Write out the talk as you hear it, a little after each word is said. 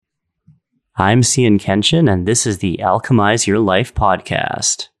I'm Cian Kenshin, and this is the Alchemize Your Life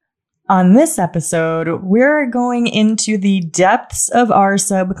podcast. On this episode, we're going into the depths of our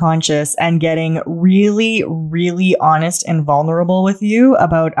subconscious and getting really, really honest and vulnerable with you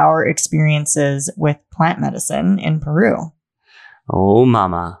about our experiences with plant medicine in Peru. Oh,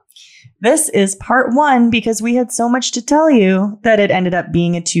 mama. This is part one because we had so much to tell you that it ended up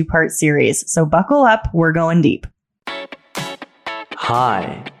being a two-part series. So buckle up, we're going deep.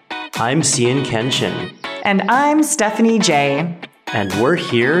 Hi, I'm Cian Kenshin. And I'm Stephanie J. And we're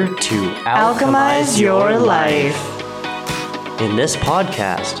here to Alchemize your life. In this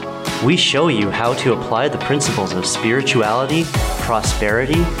podcast, we show you how to apply the principles of spirituality,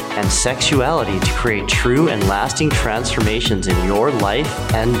 prosperity, and sexuality to create true and lasting transformations in your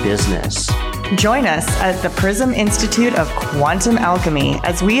life and business. Join us at the Prism Institute of Quantum Alchemy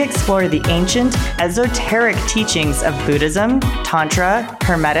as we explore the ancient, esoteric teachings of Buddhism, Tantra,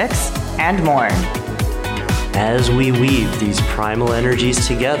 Hermetics, and more. As we weave these primal energies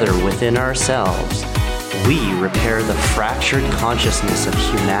together within ourselves, we repair the fractured consciousness of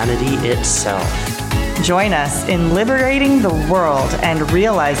humanity itself. Join us in liberating the world and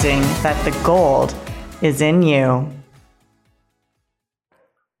realizing that the gold is in you.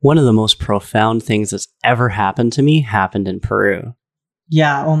 One of the most profound things that's ever happened to me happened in Peru.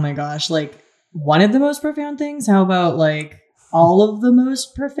 Yeah, oh my gosh. Like, one of the most profound things? How about, like, all of the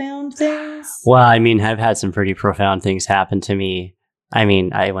most profound things? Well, I mean, I've had some pretty profound things happen to me. I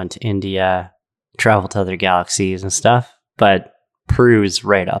mean, I went to India, traveled to other galaxies and stuff, but Peru is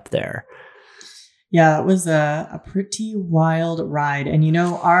right up there. Yeah, it was a pretty wild ride. And, you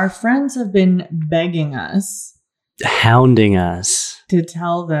know, our friends have been begging us, hounding us to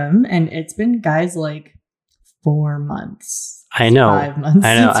tell them. And it's been, guys, like 4 months. I know. 5 months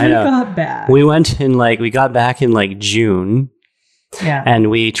since we got back. We got back in like June. Yeah. And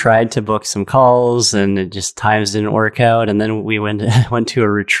we tried to book some calls and it just times didn't work out. And then we went to a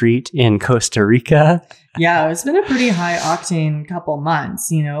retreat in Costa Rica. Yeah, it's been a pretty high octane couple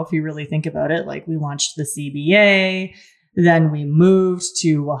months, you know, if you really think about it. Like, we launched the CBA, then we moved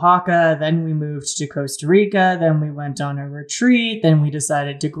to Oaxaca, then we moved to Costa Rica, then we went on a retreat, then we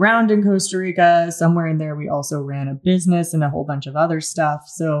decided to ground in Costa Rica. Somewhere in there, we also ran a business and a whole bunch of other stuff.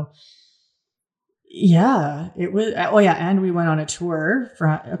 So yeah, it was. Oh yeah, and we went on a tour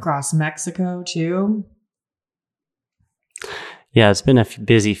across Mexico too. Yeah, it's been a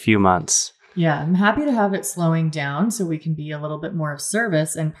busy few months. Yeah, I'm happy to have it slowing down so we can be a little bit more of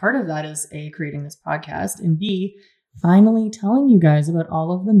service. And part of that is A, creating this podcast, and B, finally telling you guys about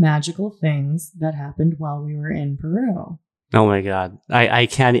all of the magical things that happened while we were in Peru. Oh my God. I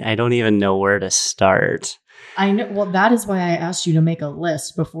don't even know where to start. I know. Well, that is why I asked you to make a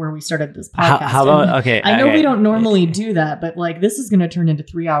list before we started this podcast. How about, okay. I know we don't normally do that, but like, this is going to turn into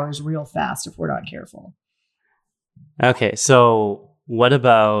 3 hours real fast if we're not careful. Okay. So what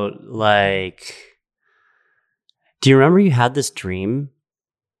about, like, do you remember you had this dream?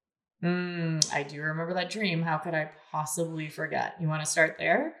 I do remember that dream. How could I possibly forget? You want to start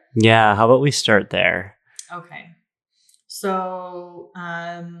there? Yeah. How about we start there? Okay. So,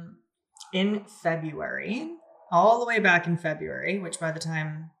 in February, all the way back in February, which by the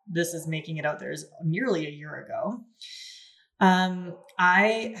time this is making it out there is nearly a year ago,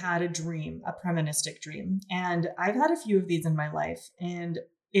 I had a dream, a premonitic dream. And I've had a few of these in my life. And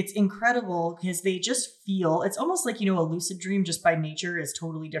it's incredible because they just feel, it's almost like, you know, a lucid dream just by nature is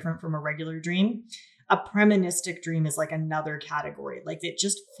totally different from a regular dream. A premonitic dream is like another category. Like, it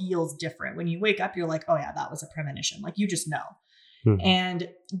just feels different. When you wake up, you're like, oh yeah, that was a premonition. Like, you just know. And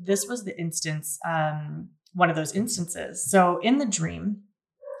this was the instance, one of those instances. So in the dream,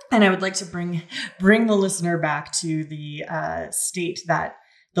 and I would like to bring the listener back to the state that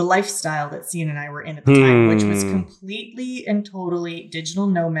the lifestyle that Cian and I were in at the time, which was completely and totally digital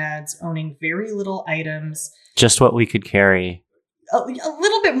nomads, owning very little items. Just what we could carry. A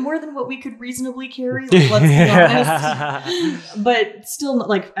little bit more than what we could reasonably carry, like, let's be honest. But still,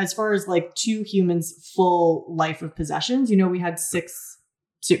 like, as far as like two humans' full life of possessions, you know, we had 6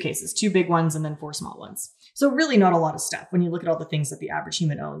 suitcases, 2 big ones and then 4 small ones. So really not a lot of stuff when you look at all the things that the average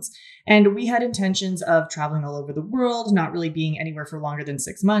human owns. And we had intentions of traveling all over the world, not really being anywhere for longer than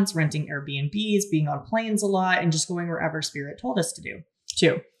 6 months, renting Airbnbs, being on planes a lot, and just going wherever Spirit told us to do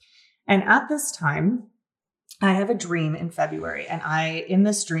too. And at this time, I have a dream in February, and in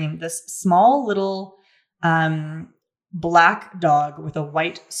this dream, this small little black dog with a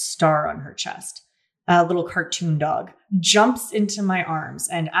white star on her chest, a little cartoon dog, jumps into my arms.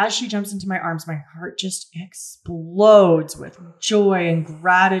 And as she jumps into my arms, my heart just explodes with joy and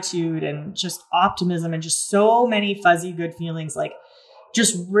gratitude and just optimism and just so many fuzzy good feelings. Like,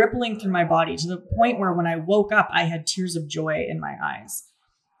 just rippling through my body to the point where when I woke up, I had tears of joy in my eyes.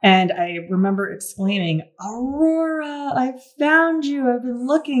 And I remember exclaiming, Aurora, I found you. I've been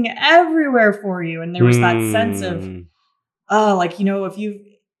looking everywhere for you. And there was that sense of,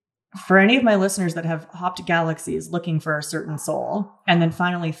 for any of my listeners that have hopped galaxies looking for a certain soul and then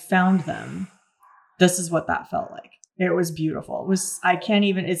finally found them, this is what that felt like. It was beautiful.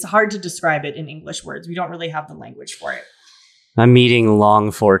 It's hard to describe it in English words. We don't really have the language for it. A meeting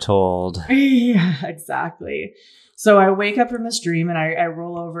long foretold. Yeah, exactly. So I wake up from this dream and I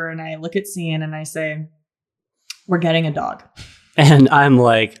roll over and I look at Cian and I say, we're getting a dog. And I'm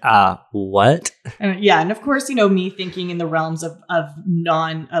like, what? And of course, me thinking in the realms of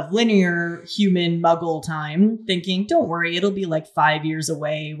linear human muggle time, thinking, don't worry, it'll be like 5 years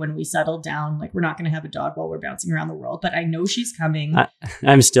away when we settle down. Like, we're not going to have a dog while we're bouncing around the world, but I know she's coming.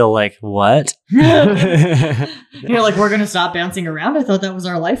 I'm still like, what? You're like, we're going to stop bouncing around. I thought that was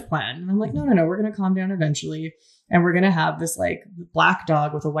our life plan. And I'm like, no, we're going to calm down eventually. And we're going to have this like black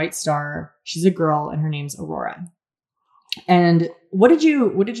dog with a white star. She's a girl and her name's Aurora. And what did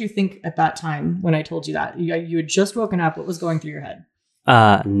you think at that time when I told you that? You had just woken up. What was going through your head?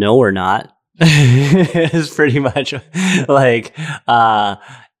 No, we're not. It's pretty much like,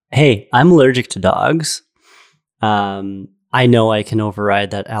 hey, I'm allergic to dogs. I know I can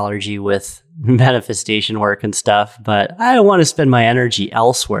override that allergy with manifestation work and stuff, but I want to spend my energy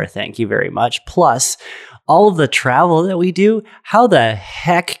elsewhere. Thank you very much. Plus, all of the travel that we do, how the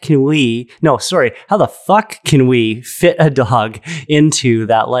fuck can we fit a dog into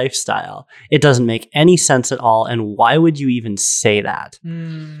that lifestyle? It doesn't make any sense at all. And why would you even say that?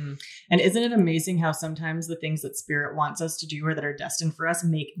 And isn't it amazing how sometimes the things that spirit wants us to do or that are destined for us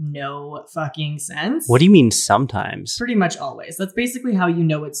make no fucking sense? What do you mean sometimes? Pretty much always. That's basically how you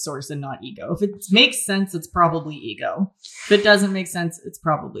know it's source and not ego. If it makes sense, it's probably ego. If it doesn't make sense, it's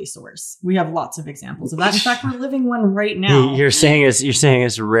probably source. We have lots of examples of that. In fact, we're living one right now. You're saying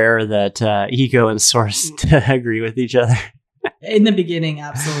it's rare that ego and source agree with each other. In the beginning,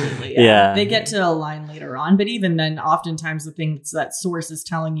 absolutely. Yeah. They get to align later on. But even then, oftentimes the things that source is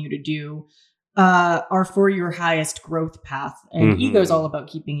telling you to do are for your highest growth path. And ego is all about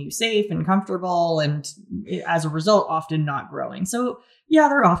keeping you safe and comfortable. And as a result, often not growing. So yeah,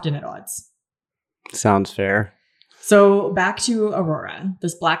 they're often at odds. Sounds fair. So back to Aurora,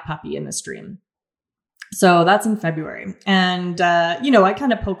 this black puppy in this dream. So that's in February. And, I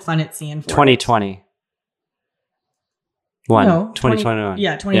kind of poke fun at Cian for 2020. 2021.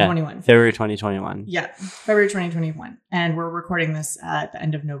 Yeah, 2021. Yeah, February 2021. Yeah, February 2021. And we're recording this at the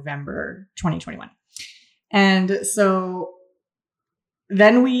end of November 2021. And so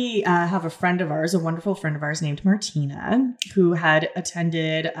then we have a wonderful friend of ours named Martina, who had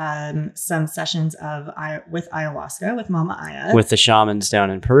attended some sessions with ayahuasca with Mama Aya. With the shamans down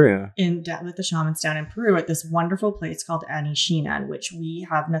in Peru. With the shamans down in Peru at this wonderful place called Anishinaabe, which we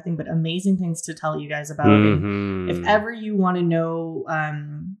have nothing but amazing things to tell you guys about. And if ever you want to know,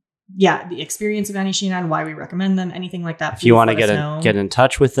 the experience of Anishinaabe, why we recommend them, anything like that. If you want to get in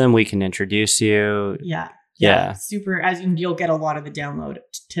touch with them, we can introduce you. Yeah. Super. You'll get a lot of the download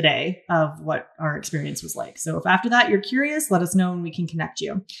today of what our experience was like. So if after that you're curious, let us know and we can connect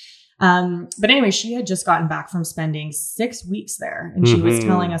you. But anyway, she had just gotten back from spending 6 weeks there and she was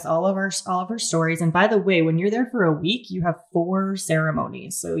telling us all of her stories. And by the way, when you're there for a week, you have 4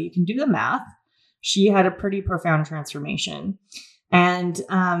 ceremonies. So you can do the math. She had a pretty profound transformation. And,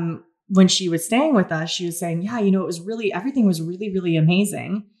 when she was staying with us, she was saying, everything was really, really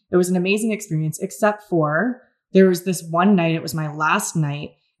amazing. It was an amazing experience, except for there was this one night, it was my last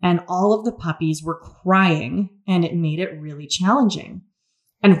night, and all of the puppies were crying, and it made it really challenging.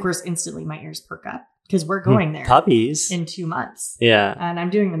 And of course, instantly my ears perk up because we're going there. Puppies? In 2 months. Yeah. And I'm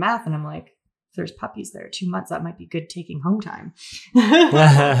doing the math, and I'm like, if there's puppies there, 2 months, that might be good taking home time.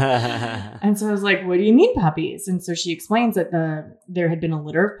 And so I was like, what do you mean puppies? And so she explains that there had been a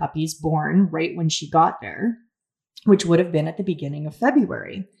litter of puppies born right when she got there, which would have been at the beginning of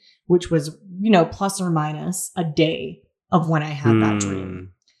February, which was, plus or minus a day of when I had that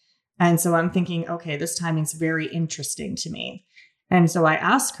dream. And so I'm thinking, okay, this timing's very interesting to me. And so I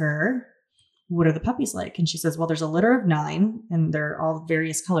ask her, what are the puppies like? And she says, well, there's a litter of 9 and they're all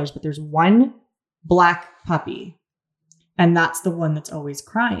various colors, but there's one black puppy. And that's the one that's always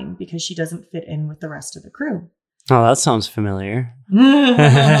crying because she doesn't fit in with the rest of the crew. Oh, that sounds familiar.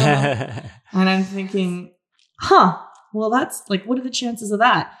 And I'm thinking, well, that's like, what are the chances of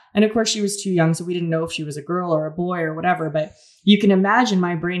that? And of course she was too young, so we didn't know if she was a girl or a boy or whatever. But you can imagine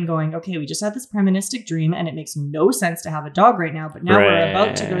my brain going, okay, we just had this premonitic dream and it makes no sense to have a dog right now, but now we're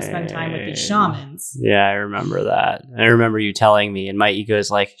about to go spend time with these shamans. Yeah, I remember that. I remember you telling me, and my ego is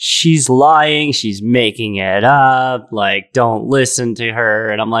like, she's lying, she's making it up, like, don't listen to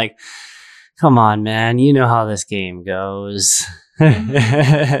her. And I'm like, come on, man, you know how this game goes. And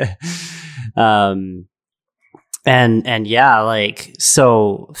yeah, like,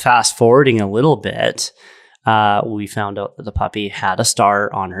 so fast forwarding a little bit, we found out that the puppy had a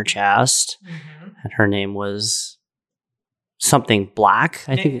star on her chest, and her name was something black.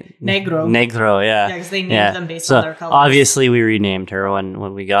 I think Negro. Negro, yeah. Yeah, because they named them based on their colors. Obviously, we renamed her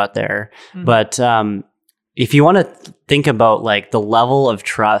when we got there. But if you want to think about like the level of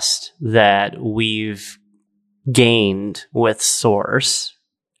trust that we've gained with Source,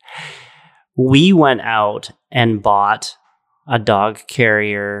 we went out and bought a dog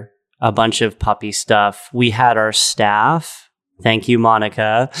carrier, a bunch of puppy stuff. We had our staff. Thank you,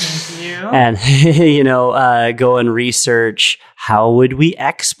 Monica. Thank you. And, go and research how would we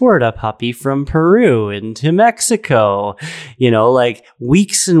export a puppy from Peru into Mexico? Like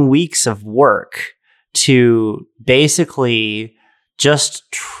weeks and weeks of work to basically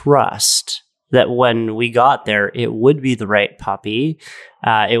just trust that when we got there, it would be the right puppy.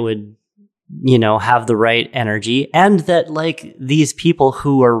 It would have the right energy, and that like these people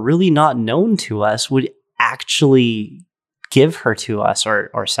who are really not known to us would actually give her to us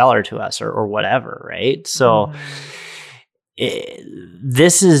or sell her to us or whatever. Right. So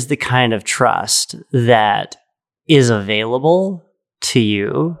this is the kind of trust that is available to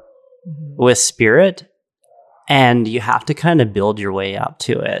you with spirit, and you have to kind of build your way up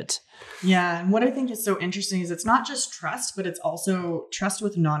to it. Yeah. And what I think is so interesting is it's not just trust, but it's also trust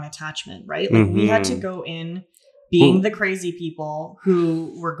with non-attachment, right? Like we had to go in being the crazy people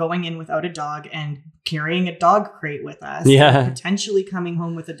who were going in without a dog and carrying a dog crate with us. Yeah. Potentially coming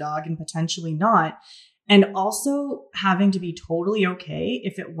home with a dog and potentially not. And also having to be totally okay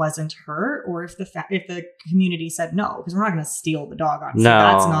if it wasn't her, or if the community said no, because we're not going to steal the dog. Obviously,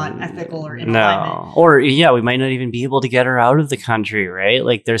 that's not ethical or in alignment. Or we might not even be able to get her out of the country, right?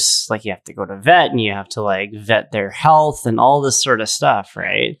 Like there's like you have to go to vet and you have to like vet their health and all this sort of stuff,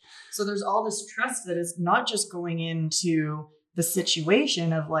 right? So there's all this trust that is not just going into the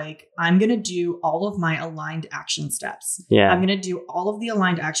situation of like, I'm going to do all of my aligned action steps. Yeah. I'm going to do all of the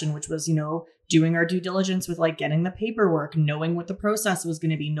aligned action, which was, doing our due diligence with like getting the paperwork, knowing what the process was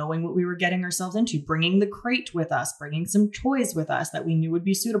going to be, knowing what we were getting ourselves into, bringing the crate with us, bringing some toys with us that we knew would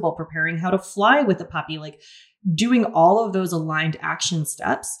be suitable, preparing how to fly with the puppy, like doing all of those aligned action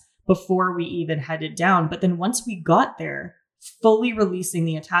steps before we even headed down. But then once we got there, fully releasing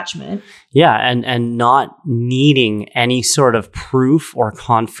the attachment. Yeah, and not needing any sort of proof or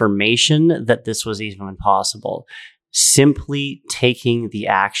confirmation that this was even possible. Simply taking the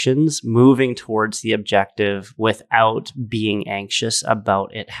actions, moving towards the objective without being anxious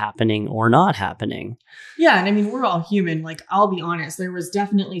about it happening or not happening. Yeah, and I mean, we're all human. Like, I'll be honest, there was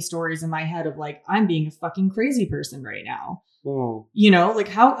definitely stories in my head of like, I'm being a fucking crazy person right now. Like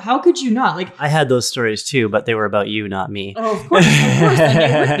how could you not? Like, I had those stories too, but they were about you, not me. Oh, of course, and they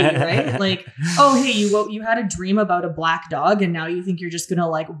would be, right? Like, oh, hey, you had a dream about a black dog, and now you think you're just gonna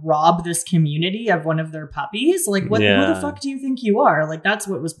like rob this community of one of their puppies? Like, who the fuck do you think you are? Like, that's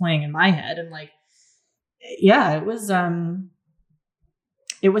what was playing in my head, and like, yeah, it was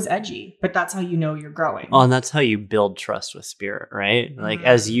edgy, but that's how you know you're growing. Oh, and that's how you build trust with spirit, right? Like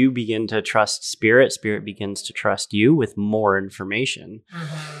as you begin to trust spirit, spirit begins to trust you with more information,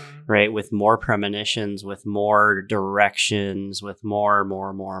 right? With more premonitions, with more directions, with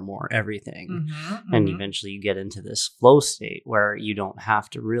more everything. And eventually you get into this flow state where you don't have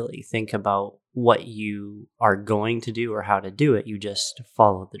to really think about what you are going to do or how to do it. You just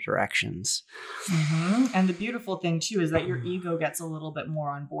follow the directions. And the beautiful thing too is that your ego gets a little bit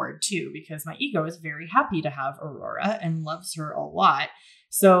more on board too, because my ego is very happy to have Aurora and loves her a lot.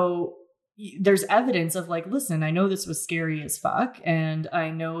 So there's evidence of like, listen, I know this was scary as fuck, and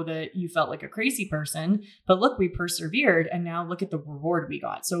I know that you felt like a crazy person, but look, we persevered, and now look at the reward we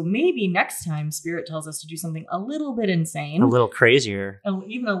got. So maybe next time spirit tells us to do something a little bit insane, a little crazier,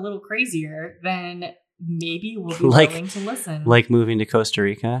 even a little crazier, then maybe we'll be willing to listen. Like moving to Costa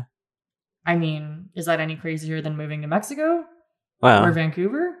Rica. I mean, is that any crazier than moving to Mexico? Well, or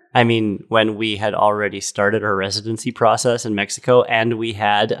Vancouver? I mean, when we had already started our residency process in Mexico, and we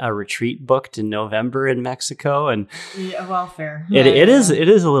had a retreat booked in November in Mexico, and yeah, well, fair. It is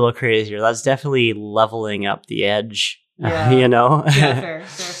a little crazier. That's definitely leveling up the edge. Yeah. Yeah,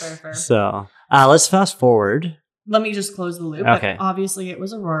 fair. So let's fast forward let me just close the loop. Okay. But obviously it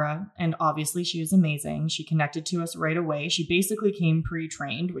was Aurora, and obviously she was amazing. She connected to us right away. She basically came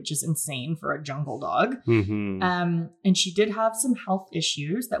pre-trained, which is insane for a jungle dog. Mm-hmm. And she did have some health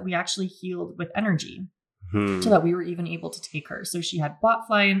issues that we actually healed with energy. Hmm. So that we were even able to take her. So she had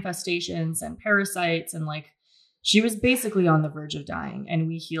botfly infestations and parasites, and like she was basically on the verge of dying, and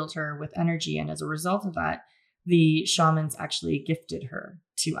we healed her with energy. And as a result of that, the shamans actually gifted her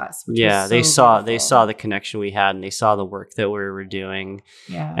to us. Which was so they beautiful. saw the connection we had, and they saw the work that we were doing.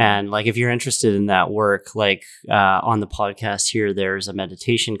 Yeah. And like, if you're interested in that work, like on the podcast here, there's a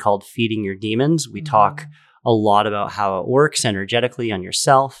meditation called Feeding Your Demons. We talk a lot about how it works energetically on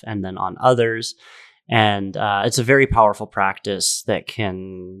yourself and then on others. And it's a very powerful practice that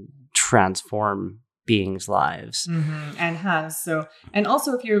can transform beings' lives. And has. So, and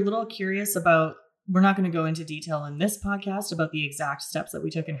also if you're a little curious about, we're not going to go into detail in this podcast about the exact steps that we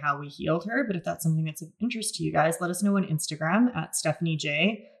took and how we healed her. But if that's something that's of interest to you guys, let us know on Instagram at Stephanie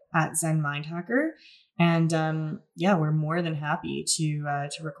J at Zen Mind Hacker. And yeah, we're more than happy to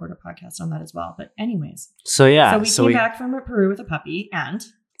record a podcast on that as well. But anyways, So yeah, so we came back from Peru with a puppy, and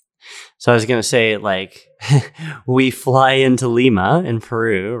so I was going to say, like, we fly into Lima in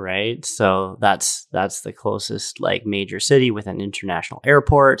Peru, right? So that's the closest like major city with an international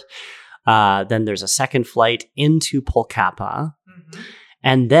airport. Then there's a second flight into Polcapa.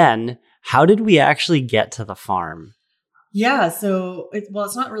 And then how did we actually get to the farm? Yeah, so it's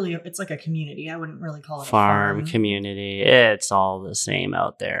not really, it's like a community. I wouldn't really call it Farm a farm. community. It's all the same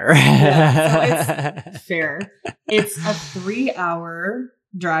out there. Yeah, so it's fair. It's a 3-hour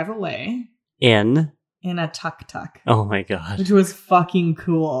drive away in a tuk-tuk. Oh my God. Which was fucking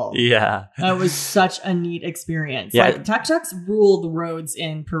cool. Yeah. That was such a neat experience. Yeah. Like, tuk-tuks rule the roads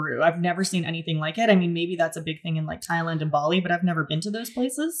in Peru. I've never seen anything like it. I mean, maybe that's a big thing in like Thailand and Bali, but I've never been to those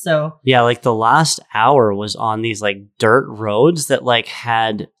places. So yeah, like the last hour was on these like dirt roads that like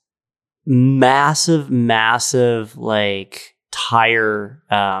had massive like tire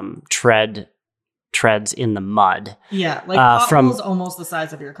treads in the mud. yeah, like potholes almost the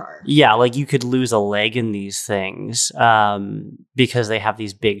size of your car. Yeah, like you could lose a leg in these things because they have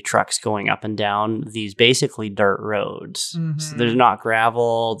these big trucks going up and down these basically dirt roads. So they're not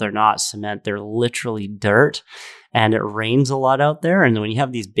gravel, they're not cement, they're literally dirt. And it rains a lot out there. And when you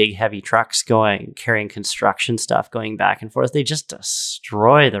have these big, heavy trucks carrying construction stuff going back and forth, they just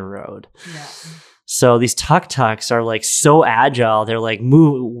destroy the road. Yeah. So these tuk-tuks are like so agile. They're like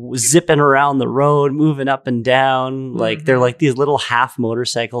zipping around the road, moving up and down. Like they're like these little half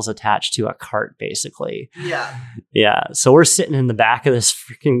motorcycles attached to a cart, basically. Yeah. Yeah. So we're sitting in the back of this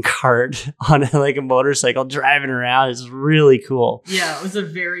freaking cart on like a motorcycle driving around. It's really cool. Yeah, it was a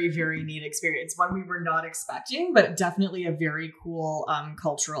very, very neat experience. One we were not expecting, but definitely a very cool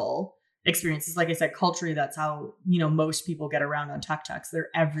cultural experiences. Like I said, culturally, that's how, most people get around on tuk-tuks. They're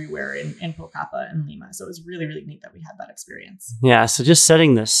everywhere in Polcapa and Lima. So it was really, really neat that we had that experience. Yeah. So just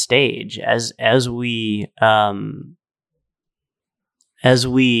setting the stage as we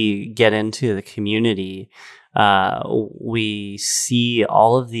get into the community, we see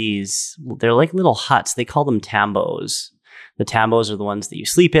all of these, they're like little huts. They call them tambos. The tambos are the ones that you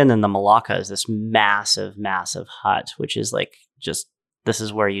sleep in, and the Malacca is this massive, massive hut, which is like this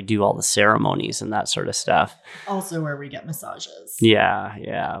is where you do all the ceremonies and that sort of stuff. Also where we get massages.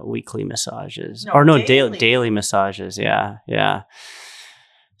 Yeah. Weekly massages. Daily massages. Yeah.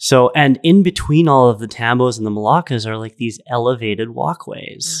 So, and in between all of the tambos and the Malaccas are like these elevated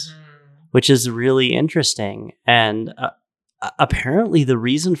walkways, which is really interesting. And apparently the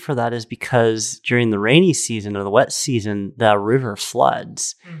reason for that is because during the rainy season or the wet season, the river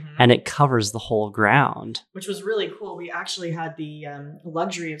floods and it covers the whole ground. Which was really cool. We actually had the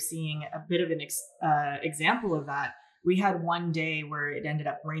luxury of seeing a bit of an example of that. We had one day where it ended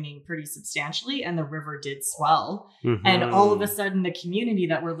up raining pretty substantially and the river did swell. And all of a sudden the community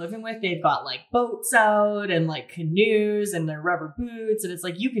that we're living with, they've got like boats out and like canoes and their rubber boots. And it's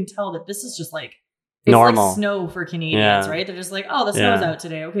like, you can tell that this is just like, it's normal. Like snow for Canadians, right? They're just like, oh, the snow's out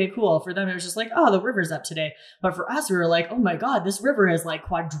today. Okay, cool. For them, it was just like, oh, the river's up today. But for us, we were like, oh my God, this river has like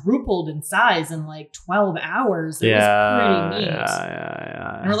quadrupled in size in like 12 hours. It was pretty neat.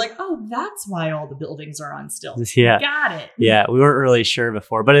 And we're like, oh, that's why all the buildings are on stilts. Yeah. Got it. Yeah, we weren't really sure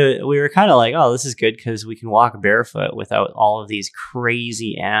before, but we were kind of like, oh, this is good because we can walk barefoot without all of these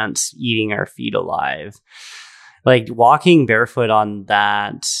crazy ants eating our feet alive. Like walking barefoot on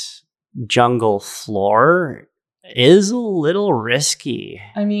that jungle floor is a little risky.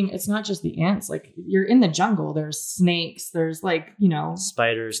 I mean, it's not just the ants. Like, you're in the jungle. There's snakes. There's like,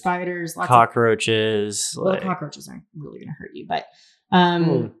 spiders, lots cockroaches. Cockroaches aren't really going to hurt you, but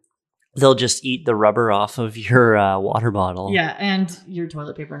they'll just eat the rubber off of your water bottle. Yeah, and your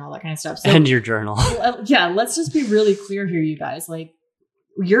toilet paper and all that kind of stuff. So, And your journal. yeah, let's just be really clear here, you guys. Like,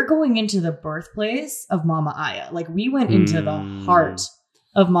 you're going into the birthplace of Mama Aya. Like, we went into the heart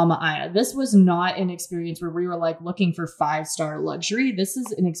of Mama Aya. This was not an experience where we were like looking for 5-star luxury. This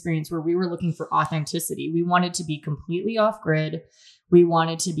is an experience where we were looking for authenticity. We wanted to be completely off grid. We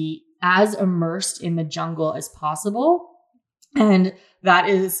wanted to be as immersed in the jungle as possible. And that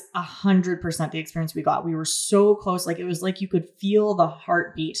is 100% the experience we got. We were so close. Like, it was like you could feel the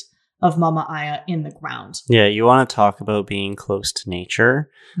heartbeat of Mama Aya in the ground. Yeah, you want to talk about being close to nature.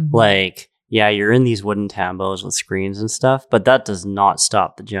 Mm-hmm. Like, yeah, you're in these wooden tambos with screens and stuff, but that does not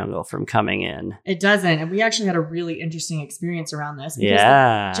stop the jungle from coming in. It doesn't. And we actually had a really interesting experience around this. Because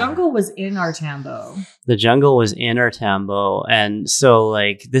Yeah. the jungle was in our tambo. The jungle was in our tambo. And so,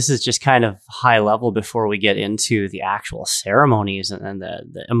 like, this is just kind of high level before we get into the actual ceremonies and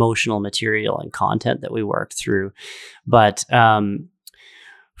the emotional material and content that we worked through. But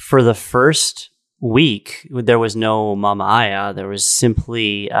for the first week, there was no Mama Aya. There was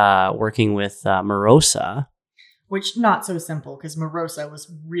simply working with Morosa. Which, not so simple, because Morosa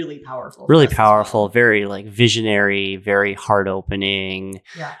was really powerful. Really for us as powerful, well. very like visionary, very heart opening.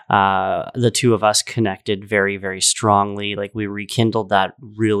 Yeah. The two of us connected very, very strongly. Like, we rekindled that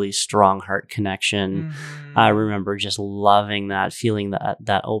really strong heart connection. Mhm. I remember just loving that, feeling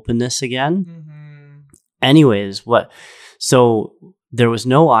that openness again. Mhm. Anyways, so there was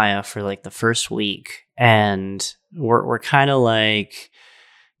no Aya for like the first week, and we're kind of like,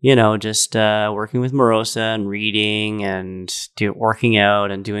 you know, just working with Morosa and reading and working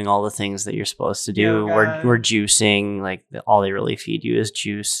out and doing all the things that you're supposed to do. Yoga. We're juicing. Like, all they really feed you is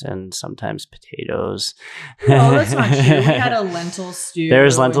juice and sometimes potatoes. Oh, that's not true. We had a lentil stew.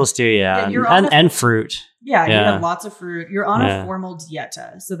 There's lentil stew, Yeah, yeah, you're on and fruit. Yeah, you Yeah. have lots of fruit. You're on Yeah. a formal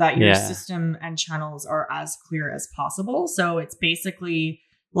dieta so that your Yeah. system and channels are as clear as possible. So it's basically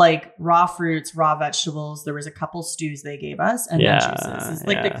like raw fruits, raw vegetables. There was a couple stews they gave us, and then juices. It's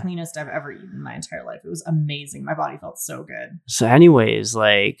like the cleanest I've ever eaten in my entire life. It was amazing. My body felt so good. So anyways,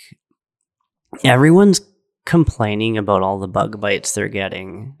 like, everyone's complaining about all the bug bites they're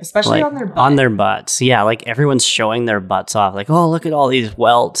getting, Especially like, on their butt. on their butts. Yeah, like, everyone's showing their butts off, like, oh, look at all these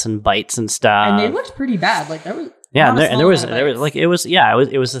welts and bites and stuff. And they looked pretty bad. Like, there was Yeah, not a and small there was amount of bites. like,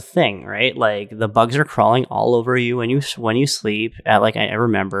 it was a thing, right? Like, the bugs are crawling all over you when you sleep. Like, I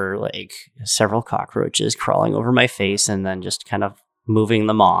remember like several cockroaches crawling over my face and then just kind of moving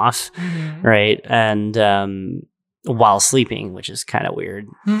them off, Mhm. right? And while sleeping, which is kind of weird.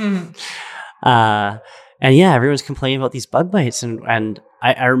 Mhm. And yeah, everyone's complaining about these bug bites, and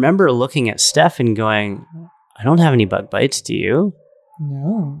I remember looking at Steph and going, "I don't have any bug bites. Do you?"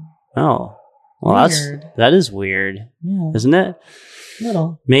 No. Oh, well, Weird. that is weird, Yeah. isn't it?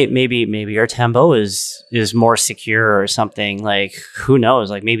 Little. Maybe our tambo is more secure or something. Like, who knows?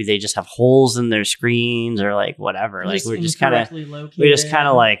 Like, maybe they just have holes in their screens or like whatever. Like, we just kind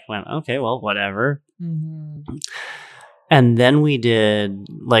of like went, okay, well, whatever. Mhm. And then we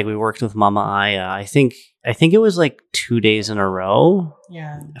worked with Mama Aya. I think it was like 2 days in a row.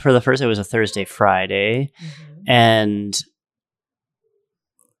 Yeah. For the first, it was a Thursday, Friday, Mhm. and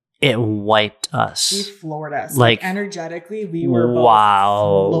it wiped She us. floored us. Like, energetically, we were both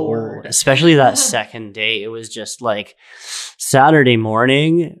Wow. floored. Especially that second day. It was just like Saturday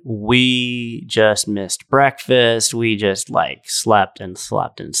morning, we just missed breakfast. We just like slept and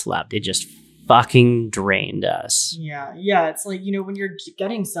slept and slept. It just fucking drained us. Yeah. Yeah. It's like, when you're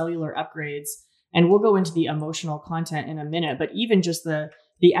getting cellular upgrades, and we'll go into the emotional content in a minute, but even just the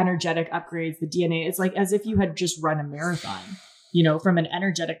energetic upgrades, the DNA, it's like as if you had just run a marathon. From an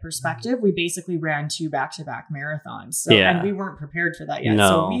energetic perspective, we basically ran 2 back-to-back marathons. So, Yeah. and we weren't prepared for that yet. No.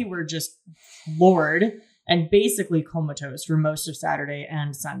 So we were just floored and basically comatose for most of Saturday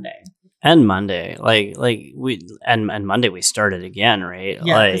and Sunday. And Monday, and Monday we started again, right?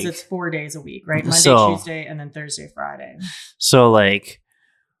 Yeah, because it's 4 days a week, right? Monday, Tuesday, and then Thursday, Friday. So like,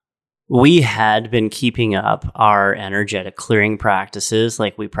 we had been keeping up our energetic clearing practices.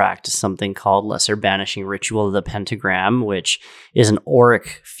 Like, we practiced something called Lesser Banishing Ritual of the Pentagram, which is an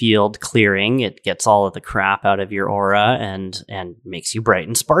auric field clearing. It gets all of the crap out of your aura and makes you bright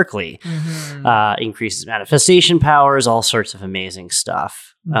and sparkly. Mm-hmm. Increases manifestation powers, all sorts of amazing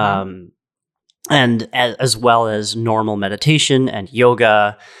stuff. Mm-hmm. And as well as normal meditation and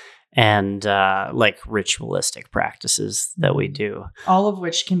yoga and like ritualistic practices that we do. All of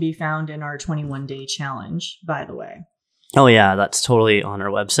which can be found in our 21-day challenge, by the way. Oh yeah, that's totally on our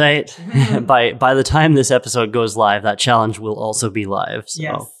website. By the time this episode goes live, that challenge will also be live. So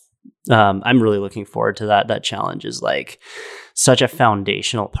Yes. I'm really looking forward to that. That challenge is like such a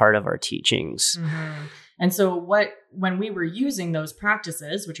foundational part of our teachings. Mm-hmm. And so when we were using those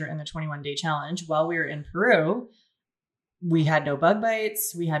practices, which are in the 21-day challenge, while we were in Peru, we had no bug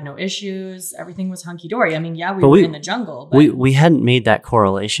bites. We had no issues. Everything was hunky dory. I mean, yeah, we were in the jungle. But we hadn't made that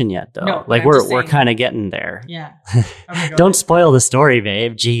correlation yet, though. No, like we're kind of getting there. Yeah. Okay, Don't spoil the story,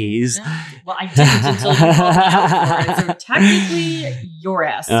 babe. Jeez. Yeah. Well, I didn't until you called me out for it. So technically, your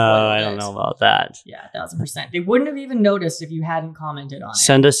ass. I don't know about that. Yeah, 1,000%. They wouldn't have even noticed if you hadn't commented on it.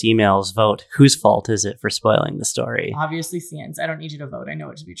 Send us emails. Vote. Whose fault is it for spoiling the story? Obviously, Cian's. I don't need you to vote. I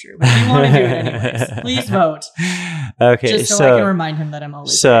know it to be true, but if you want to do it anyways, please vote. Okay. Just so I can remind him that I'm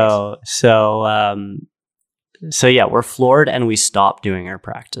always right. So yeah, we're floored and we stopped doing our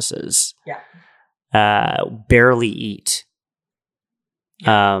practices. Yeah. Barely eat.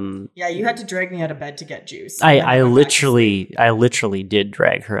 Yeah, you had to drag me out of bed to get juice. I literally did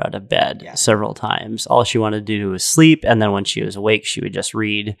drag her out of bed several times. All she wanted to do was sleep, and then when she was awake, she would just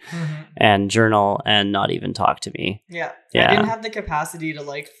read and journal and not even talk to me. Yeah. I didn't have the capacity to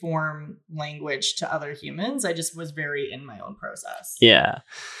like form language to other humans. I just was very in my own process. Yeah.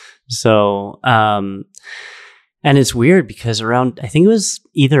 So, and it's weird because around, I think it was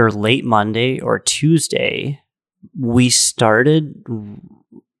either late Monday or Tuesday, we just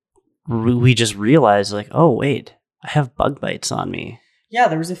realized like, oh, wait, I have bug bites on me. Yeah,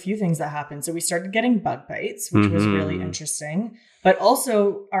 there was a few things that happened. So we started getting bug bites, which was really interesting. But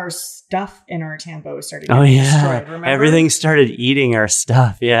also our stuff in our tambo started getting destroyed. Remember? Everything started eating our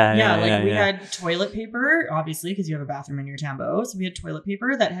stuff. We had toilet paper, obviously, because you have a bathroom in your tambo. So we had toilet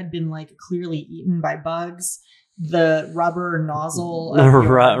paper that had been like clearly eaten by bugs. The rubber nozzle.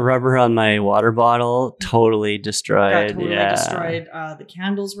 Rubber on my water bottle, totally destroyed. Destroyed. The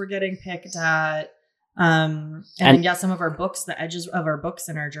candles were getting picked at. And then some of our books, the edges of our books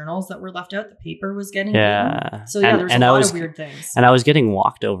and our journals that were left out, the paper was getting eaten. So there was a lot of weird things. And I was getting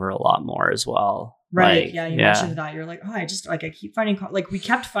walked over a lot more as well. Right. You mentioned that. You're like, oh, I keep finding, we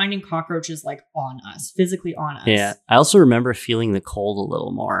kept finding cockroaches like on us, physically on us. Yeah. I also remember feeling the cold a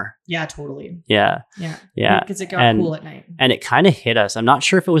little more. Yeah, totally. Yeah. Because it got cool at night. And it kind of hit us. I'm not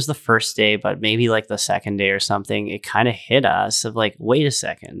sure if it was the first day, but maybe like the second day or something. It kind of hit us of like, wait a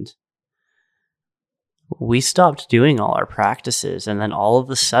second. We stopped doing all our practices. And then all of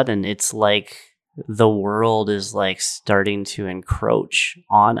a sudden, it's like the world is like starting to encroach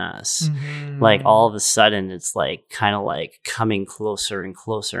on us. Like all of a sudden it's like kind of like coming closer and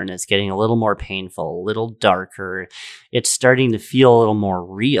closer, and it's getting a little more painful, a little darker. It's starting to feel a little more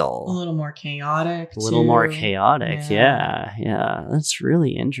real, a little more chaotic. Yeah. That's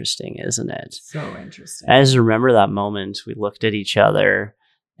really interesting, isn't it? So interesting. I just remember that moment we looked at each other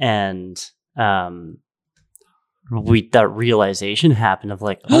and that realization happened of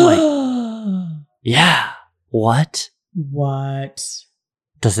like, oh my yeah. What?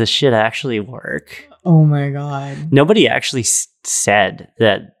 Does this shit actually work? Oh my God. Nobody actually said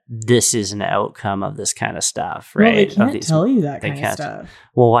that this is an outcome of this kind of stuff, right? No, they can't tell you that kind of stuff.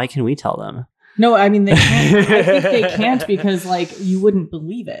 Well, why can we tell them? No, I mean, they can't. I think they can't because, like, you wouldn't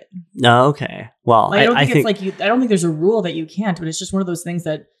believe it. No, okay. Well, I don't think I don't think there's a rule that you can't, but it's just one of those things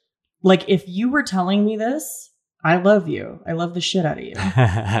that, like, if you were telling me this, I love you. I love the shit out of you.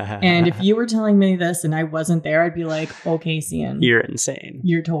 And if you were telling me this and I wasn't there, I'd be like, okay, Cian. You're insane.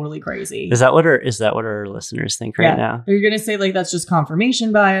 You're totally crazy. Is that what our listeners think right now? You're going to say like, that's just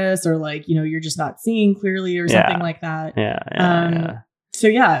confirmation bias, or like, you're just not seeing clearly or something like that.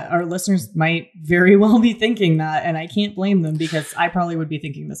 So our listeners might very well be thinking that, and I can't blame them because I probably would be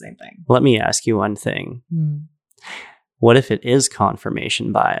thinking the same thing. Let me ask you one thing. What if it is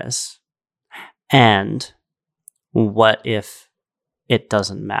confirmation bias? And what if it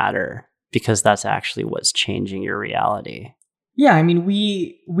doesn't matter because that's actually what's changing your reality? Yeah, I mean,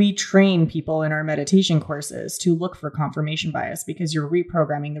 we train people in our meditation courses to look for confirmation bias because you're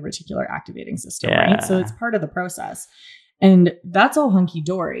reprogramming the reticular activating system, right? So it's part of the process. And that's all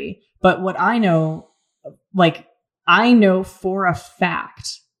hunky-dory. But what I know for a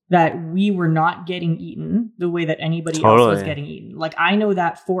fact that we were not getting eaten the way that anybody else was getting eaten. Like, I know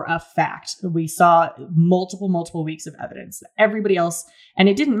that for a fact. We saw multiple weeks of evidence that everybody else, and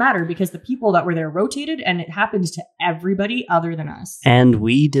it didn't matter because the people that were there rotated, and it happened to everybody other than us. And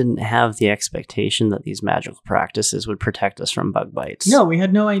we didn't have the expectation that these magical practices would protect us from bug bites. No, we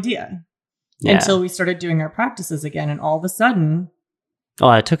had no idea until we started doing our practices again. And all of a sudden... Oh,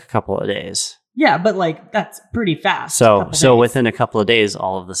 it took a couple of days. Yeah, but like that's pretty fast. So within a couple of days,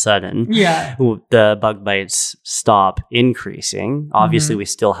 all of a sudden, the bug bites stop increasing. Obviously, we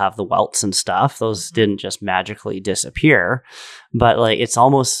still have the welts and stuff. Those didn't just magically disappear, but like it's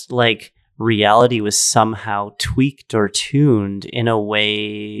almost like reality was somehow tweaked or tuned in a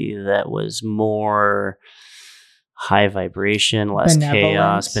way that was more high vibration, less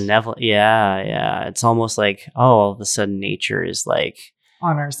chaos, benevolent. Yeah. It's almost like, all of a sudden nature is like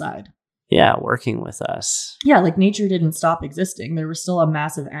on our side. Yeah, working with us. Yeah, like nature didn't stop existing. There was still a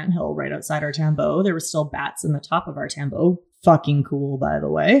massive anthill right outside our tambo. There were still bats in the top of our tambo. Fucking cool, by the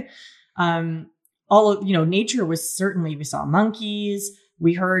way. Nature was certainly, we saw monkeys.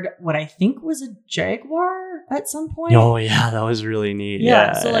 We heard what I think was a jaguar at some point. Oh, yeah, that was really neat.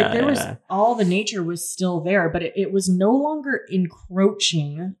 Yeah, so there was, all the nature was still there, but it was no longer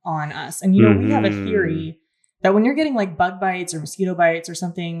encroaching on us. And, we have a theory that when you're getting like bug bites or mosquito bites or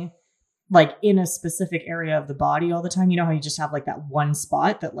something, like in a specific area of the body all the time, you know how you just have like that one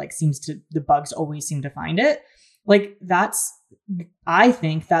spot that like the bugs always seem to find it. Like I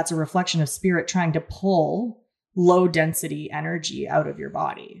think that's a reflection of spirit trying to pull low density energy out of your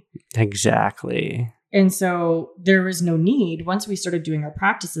body. Exactly. And so there was no need, once we started doing our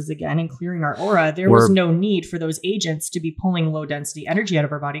practices again and clearing our aura, there was no need for those agents to be pulling low density energy out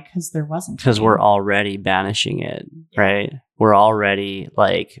of our body because there wasn't. Because we're already banishing it, right? We're already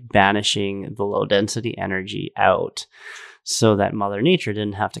like banishing the low density energy out so that Mother Nature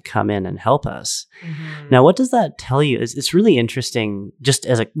didn't have to come in and help us. Mm-hmm. Now, what does that tell you? It's really interesting, just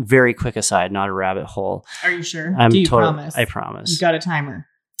as a very quick aside, not a rabbit hole. Are you sure? Do you promise? I promise. You got a timer.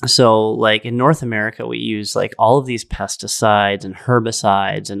 So like in North America, we use like all of these pesticides and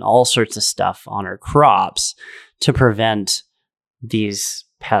herbicides and all sorts of stuff on our crops to prevent these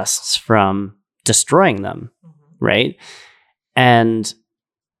pests from destroying them, right? And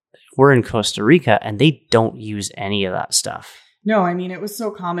we're in Costa Rica and they don't use any of that stuff. No, I mean, it was so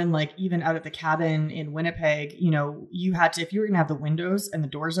common, like even out at the cabin in Winnipeg, you had to, if you were going to have the windows and the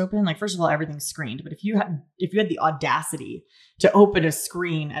doors open, like first of all, everything's screened. But if you had the audacity to open a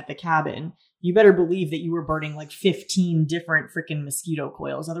screen at the cabin, you better believe that you were burning like 15 different freaking mosquito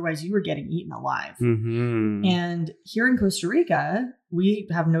coils. Otherwise, you were getting eaten alive. Mm-hmm. And here in Costa Rica, we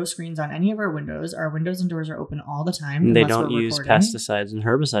have no screens on any of our windows. Our windows and doors are open all the time. They don't use pesticides and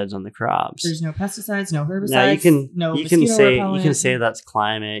herbicides on the crops. There's no pesticides, no herbicides. Now you can say that's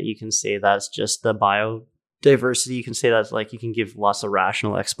climate. You can say that's just the biodiversity. You can say that's like, you can give lots of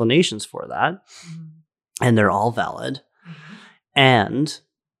rational explanations for that. Mm-hmm. And they're all valid. Mm-hmm. And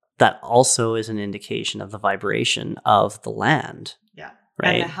that also is an indication of the vibration of the land. Yeah.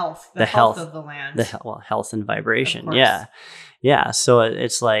 Right. And the health of the land. Health and vibration. Yeah. Yeah. So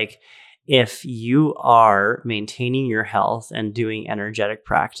it's like, if you are maintaining your health and doing energetic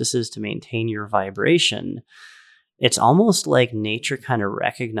practices to maintain your vibration, it's almost like nature kind of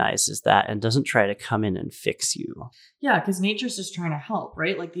recognizes that and doesn't try to come in and fix you. Yeah, because nature's just trying to help,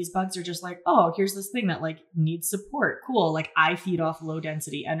 right? Like these bugs are just like, oh, here's this thing that like needs support. Cool. Like I feed off low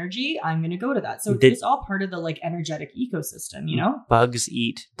density energy. I'm going to go to that. So it's all part of the like energetic ecosystem, Bugs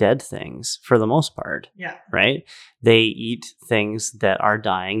eat dead things for the most part. Yeah. Right? They eat things that are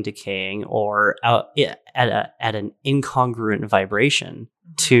dying, decaying, or at an incongruent vibration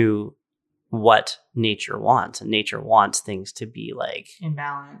to what nature wants. And nature wants things to be like in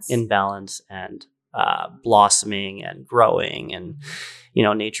balance and blossoming and growing. And,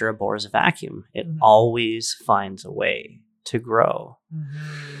 nature abhors a vacuum. It always finds a way to grow.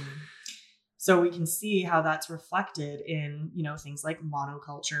 Mm-hmm. So we can see how that's reflected in, things like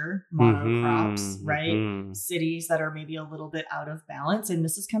monoculture, monocrops, right? Mm-hmm. Cities that are maybe a little bit out of balance. And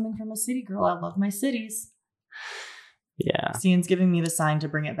this is coming from a city girl. I love my cities. Yeah. Cian's giving me the sign to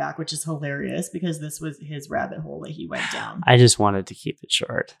bring it back, which is hilarious because this was his rabbit hole that he went down. I just wanted to keep it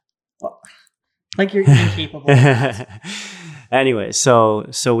short. Well, like you're incapable of that. Anyway, so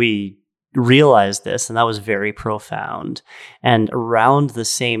we realized this, and that was very profound. And around the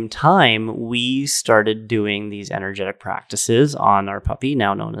same time, we started doing these energetic practices on our puppy,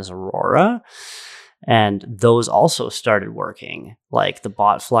 now known as Aurora. And those also started working. Like the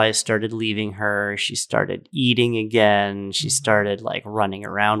bot flies started leaving her. She started eating again. She started like running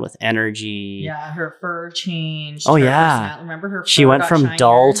around with energy. Yeah, her fur changed. Oh, yeah. Remember her fur She went from shinier.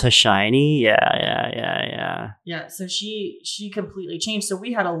 dull to shiny. Yeah. Yeah, so she completely changed. So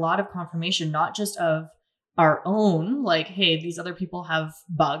we had a lot of confirmation, not just of our own, like, hey, these other people have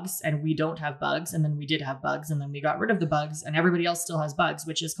bugs and we don't have bugs. And then we did have bugs and then we got rid of the bugs and everybody else still has bugs,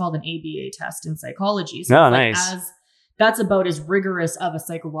 which is called an ABA test in psychology. So nice. That's about as rigorous of a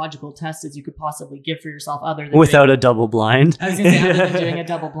psychological test as you could possibly give for yourself other than without a double blind. I was going to say other than doing a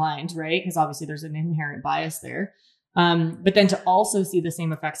double blind, right? Because obviously there's an inherent bias there. But then to also see the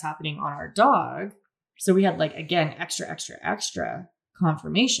same effects happening on our dog. So we had like, again, extra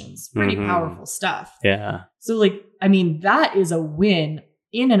confirmations, pretty powerful stuff. Yeah. So like, I mean, that is a win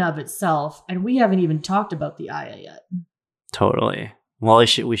in and of itself. And we haven't even talked about the Aya yet. Totally. Well, we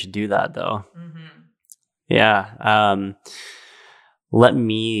should do that though. Yeah. Let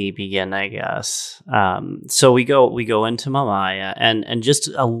me begin, I guess. So we go into Mama Aya, and just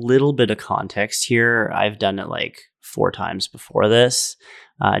a little bit of context here. I've done it like 4 times before this.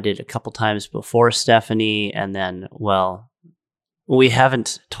 I did a couple times before Stephanie, and then, well, we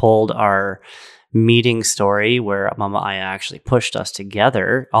haven't told our meeting story where Mama Aya actually pushed us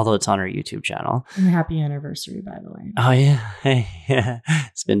together, although it's on our YouTube channel. And happy anniversary, by the way. Oh yeah, yeah.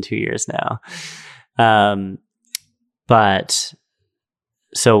 It's been 2 years now. But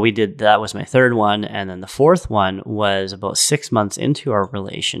so we did, that was my 3rd one, and then the 4th one was about 6 months into our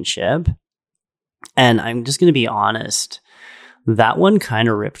relationship. And I'm just going to be honest, that one kind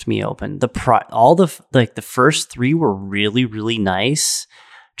of ripped me open. The first 3 were really, really nice.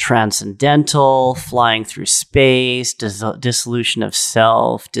 Transcendental, flying through space, dissolution of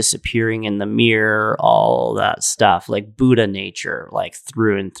self, disappearing in the mirror, all that stuff, like Buddha nature, like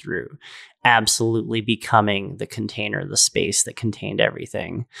through and through, absolutely becoming the container, the space that contained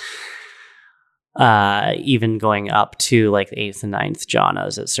everything. Even going up to like the 8th and 9th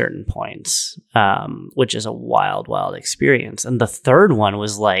jhanas at certain points, which is a wild, wild experience. And the 3rd one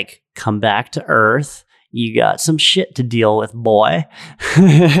was like, come back to Earth. You got some shit to deal with, boy.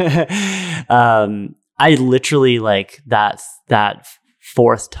 I literally, like, that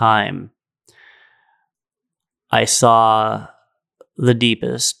 4th time, I saw the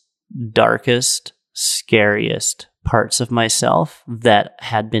deepest, darkest, scariest parts of myself that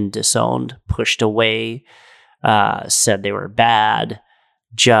had been disowned, pushed away, said they were bad,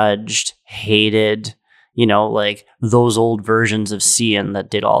 judged, hated. You know, like those old versions of Cian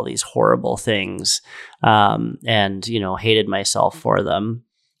that did all these horrible things, and, you know, hated myself for them.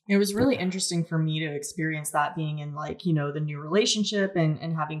 It was really interesting for me to experience that, being in, like, you know, the new relationship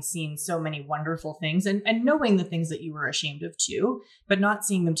and having seen so many wonderful things and knowing the things that you were ashamed of too, but not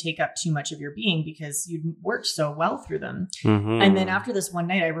seeing them take up too much of your being because you'd worked so well through them. Mm-hmm. And then after this one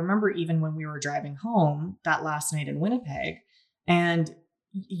night, I remember even when we were driving home that last night in Winnipeg, and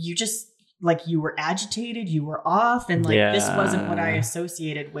you just, like, you were agitated, you were off, and like, this wasn't what I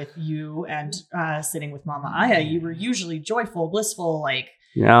associated with you and sitting with Mama Aya. You were usually joyful, blissful, like.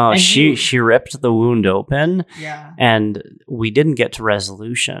 No, she ripped the wound open. Yeah. And we didn't get to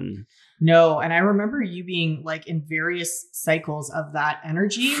resolution. No, and I remember you being like in various cycles of that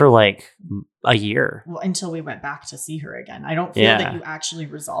energy for like a year. Well, until we went back to see her again. I don't feel that you actually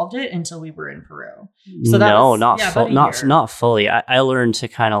resolved it until we were in Peru. So that no, was, not fully. I learned to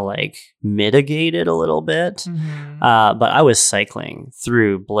kind of like mitigate it a little bit, but I was cycling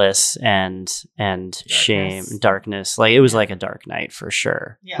through bliss and shame, darkness. Like, it was like a dark night for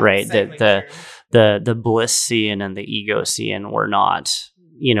sure, right? The bliss Cian and the ego Cian were not,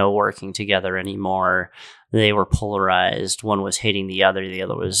 you know, working together anymore. They were polarized. One was hating the other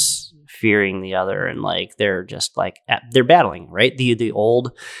was fearing the other, and like they're just like they're battling, right? The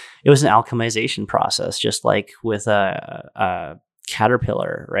old, it was an alchemization process, just like with a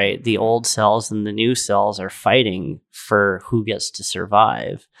caterpillar, right? The old cells and the new cells are fighting for who gets to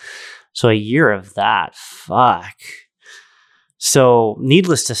survive. So a year of that, fuck. So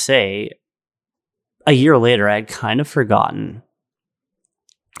needless to say, a year later, I had kind of forgotten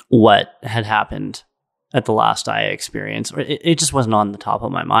what had happened at the last Aya experience. It just wasn't on the top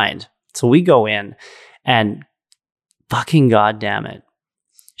of my mind. So we go in, and fucking goddamn it,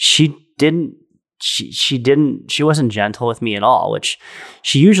 she wasn't gentle with me at all, which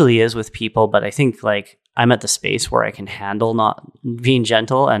she usually is with people. But I think like I'm at the space where I can handle not being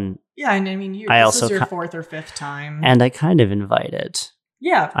gentle. And yeah, and I mean, this is your 4th or 5th time, and I kind of invite it.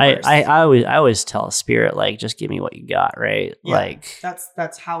 Yeah, of course. I always tell Spirit, like, just give me what you got, right? Yeah, like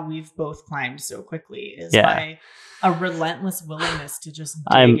that's how we've both climbed so quickly, is by a relentless willingness to just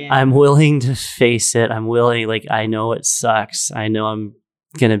dig in. I'm willing to face it. I'm willing, like, I know it sucks. I know I'm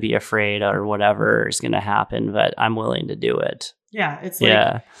gonna be afraid or whatever is gonna happen, but I'm willing to do it. Yeah,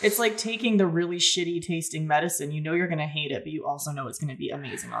 it's like taking the really shitty tasting medicine. You know you're going to hate it, but you also know it's going to be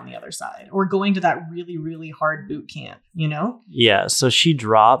amazing on the other side. Or going to that really, really hard boot camp, you know? Yeah, so she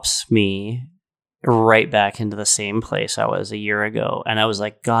drops me right back into the same place I was a year ago. And I was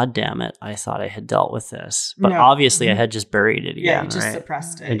like, God damn it, I thought I had dealt with this. But obviously I had just buried it again. Yeah, you just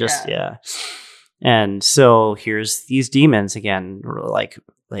suppressed it. And just, And so here's these demons again, like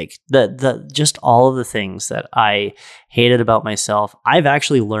the just all of the things that I hated about myself. I've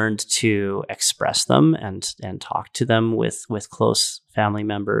actually learned to express them and talk to them with close family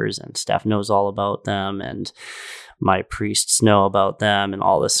members, and Steph knows all about them, and my priests know about them, and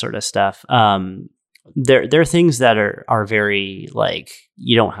all this sort of stuff. there are things that are very like,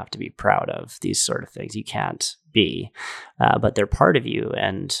 you don't have to be proud of these sort of things. You can't be, but they're part of you,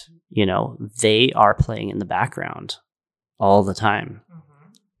 and they are playing in the background all the time,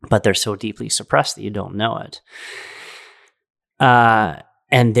 but they're so deeply suppressed that you don't know it.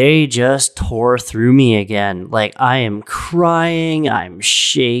 And they just tore through me again. Like, I am crying, I'm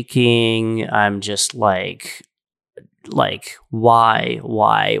shaking, I'm just like, why?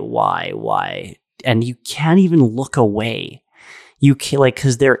 And you can't even look away. You can't, like,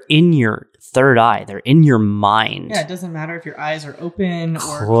 because they're in your third eye, they're in your mind. Yeah, it doesn't matter if your eyes are open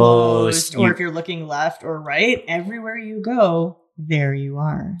or closed, or if you're looking left or right. Everywhere you go, there you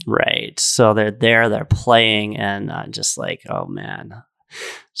are. Right. So they're there, they're playing, and I'm just like, oh man.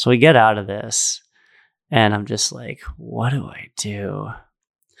 So we get out of this, and I'm just like, what do I do?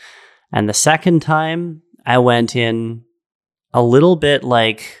 And the second time, I went in a little bit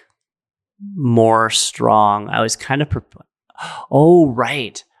like more strong. I was kind of,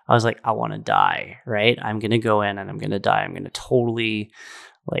 right. I was like, I want to die, right? I'm going to go in and I'm going to die. I'm going to totally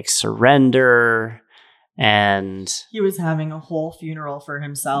like surrender. And he was having a whole funeral for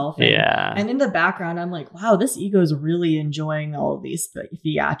himself. And in the background, I'm like, wow, this ego's really enjoying all of these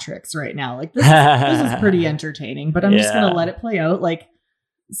theatrics right now. Like, this is pretty entertaining, but I'm just going to let it play out. Like,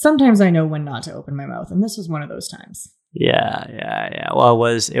 sometimes I know when not to open my mouth, and this was one of those times. Yeah. Well,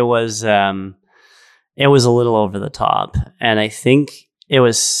 it was a little over the top, and I think it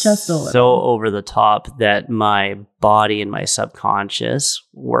was just so over the top that my body and my subconscious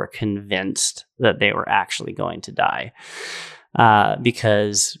were convinced that they were actually going to die,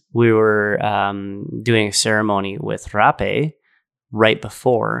 because we were doing a ceremony with Rape right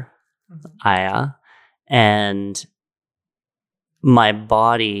before Aya, and my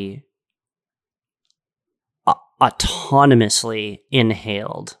body autonomously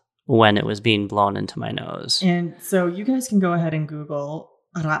inhaled when it was being blown into my nose. And so you guys can go ahead and Google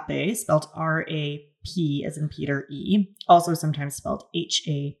Rape, spelled R-A-P as in Peter E, also sometimes spelled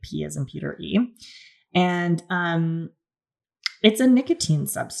H-A-P as in Peter E. And it's a nicotine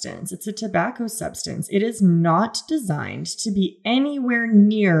substance. It's a tobacco substance. It is not designed to be anywhere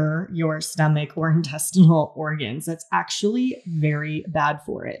near your stomach or intestinal organs. That's actually very bad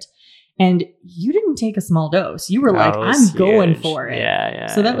for it. And you didn't take a small dose. You were like, I'm going for it. Yeah.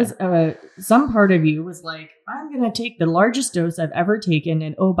 So that was some part of you was like, I'm going to take the largest dose I've ever taken.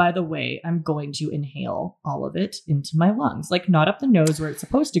 And oh, by the way, I'm going to inhale all of it into my lungs. Like, not up the nose where it's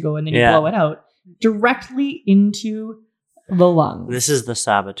supposed to go, and then you blow it out directly into the lungs. This is the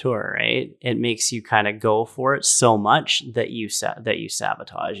saboteur, right? It makes you kind of go for it so much that you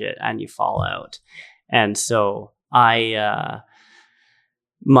sabotage it and you fall out. And so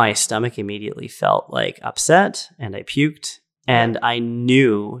my stomach immediately felt like upset, and I puked, and I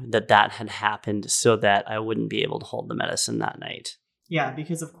knew that had happened so that I wouldn't be able to hold the medicine that night. Yeah,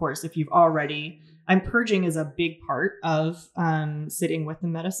 because of course, if you've purging is a big part of sitting with the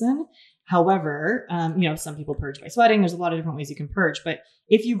medicine. However, some people purge by sweating. There's a lot of different ways you can purge, but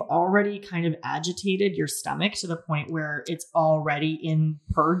if you've already kind of agitated your stomach to the point where it's already in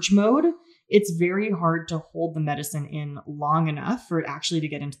purge mode, it's very hard to hold the medicine in long enough for it actually to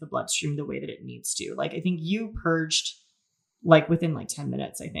get into the bloodstream the way that it needs to. Like, I think you purged like within like 10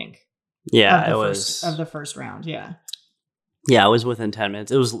 minutes, I think. Yeah, of the first round. Yeah. Yeah, it was within 10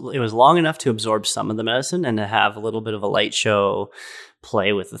 minutes. It was long enough to absorb some of the medicine and to have a little bit of a light show,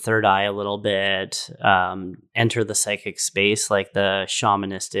 play with the third eye a little bit, enter the psychic space, like the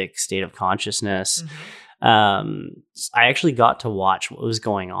shamanistic state of consciousness. Mm-hmm. I actually got to watch what was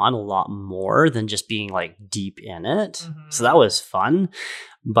going on a lot more than just being like deep in it. Mm-hmm. So that was fun,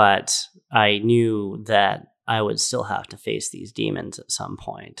 but I knew that I would still have to face these demons at some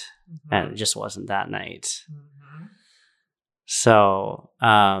point, and it just wasn't that night. Mm-hmm. So,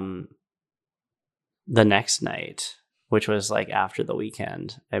 the next night, which was like after the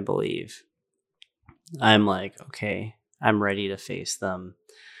weekend, I believe, I'm like, okay, I'm ready to face them.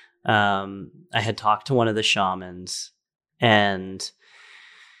 I had talked to one of the shamans, and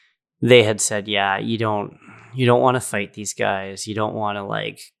they had said, yeah, you don't want to fight these guys. You don't want to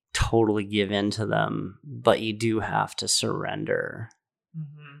like totally give in to them, but you do have to surrender.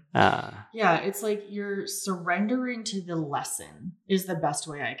 Mm-hmm. Yeah, it's like you're surrendering to the lesson is the best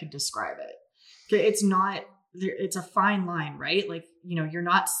way I could describe it. It's a fine line, right? Like, you're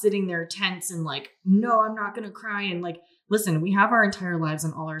not sitting there tense and like, no, I'm not going to cry. And like, listen, we have our entire lives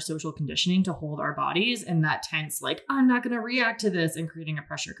and all our social conditioning to hold our bodies in that tense, like, I'm not going to react to this, and creating a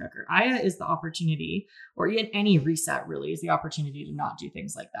pressure cooker. Aya is the opportunity, or even any reset really is the opportunity to not do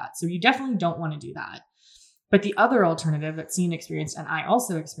things like that. So you definitely don't want to do that. But the other alternative that Sian experienced, and I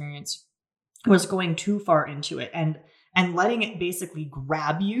also experienced, was going too far into it and letting it basically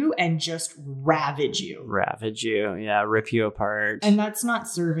grab you and just ravage you. Yeah, rip you apart. And that's not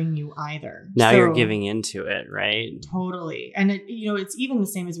serving you either. Now you're giving into it, right? Totally. And it's even the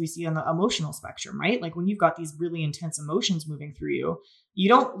same as we see on the emotional spectrum, right? Like when you've got these really intense emotions moving through you, you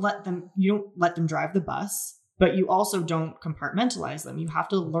don't let them drive the bus, but you also don't compartmentalize them. You have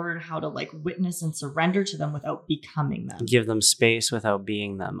to learn how to like witness and surrender to them without becoming them. Give them space without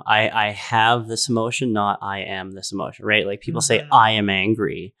being them. I have this emotion, not I am this emotion, right? Like people say, I am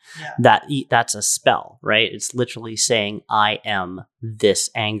angry. Yeah. That's a spell, right? It's literally saying, I am this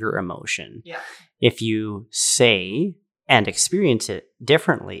anger emotion. Yeah. If you say and experience it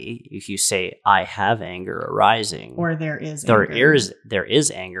differently, if you say, I have anger arising. Or there is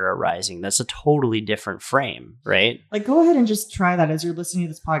anger arising. That's a totally different frame, right? Like go ahead and just try that as you're listening to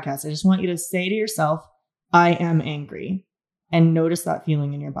this podcast. I just want you to say to yourself, I am angry. And notice that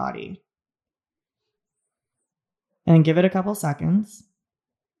feeling in your body. And give it a couple seconds.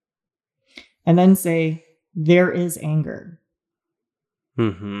 And then say, there is anger.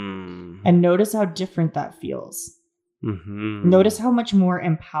 Mm-hmm. And notice how different that feels. Mm-hmm. Notice how much more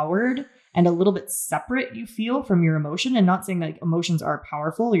empowered and a little bit separate you feel from your emotion. And not saying that emotions are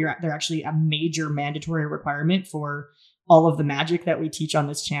powerful. They're actually a major mandatory requirement for all of the magic that we teach on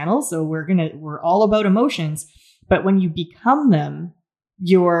this channel. So we're all about emotions. But when you become them,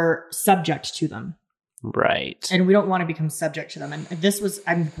 you're subject to them. Right. And we don't want to become subject to them. And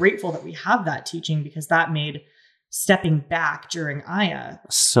I'm grateful that we have that teaching because that made stepping back during Aya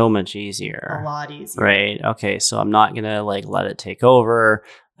so much easier. A lot easier. Right. Okay. So I'm not going to like let it take over.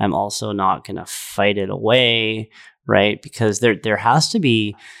 I'm also not going to fight it away. Right. Because there has to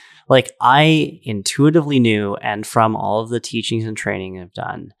be, like, I intuitively knew, and from all of the teachings and training I've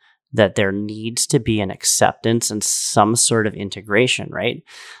done, that there needs to be an acceptance and some sort of integration. Right.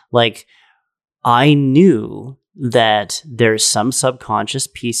 Like I knew that there's some subconscious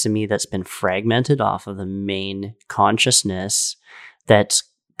piece of me that's been fragmented off of the main consciousness that's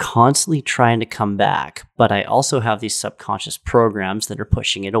constantly trying to come back. But I also have these subconscious programs that are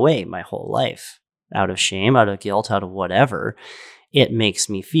pushing it away my whole life, out of shame, out of guilt, out of whatever it makes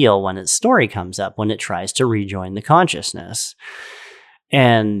me feel when its story comes up, when it tries to rejoin the consciousness.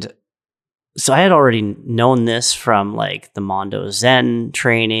 And so I had already known this from like the Mondo Zen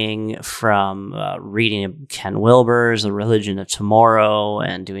training, from reading Ken Wilber's The Religion of Tomorrow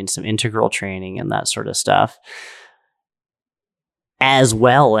and doing some integral training and that sort of stuff, as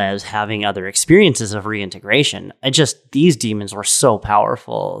well as having other experiences of reintegration. These demons were so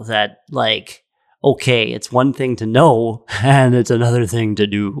powerful that like, okay, it's one thing to know and it's another thing to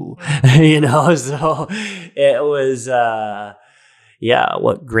do, so it was, yeah,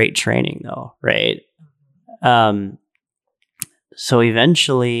 what great training though, right? So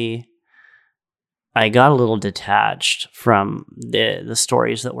eventually I got a little detached from the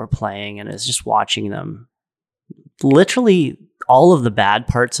stories that were playing, and I was just watching them. Literally all of the bad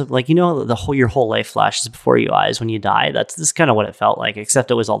parts of, like, your whole life flashes before your eyes when you die. This kind of what it felt like, except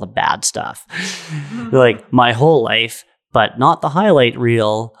it was all the bad stuff. Like my whole life, but not the highlight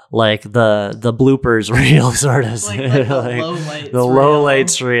reel, like the bloopers reel, sort of. Like the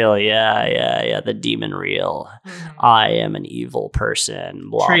lowlights reel. Yeah. The demon reel. Mm-hmm. I am an evil person.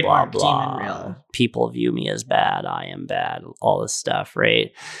 Blah, Trademark blah, blah. Demon reel. People view me as bad. I am bad. All this stuff,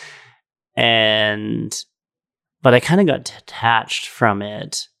 right? But I kind of got detached from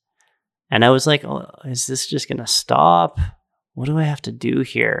it. And I was like, oh, is this just going to stop? What do I have to do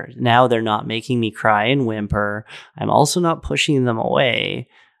here? Now they're not making me cry and whimper. I'm also not pushing them away,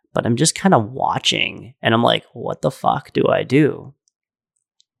 but I'm just kind of watching. And I'm like, what the fuck do I do?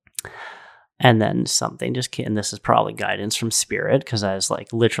 And then something just came, and this is probably guidance from spirit, because I was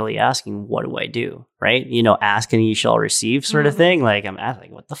like literally asking, what do I do? Right? Ask and you shall receive sort of thing. Like I'm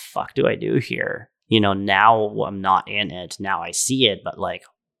asking, what the fuck do I do here? Now I'm not in it. Now I see it, but like,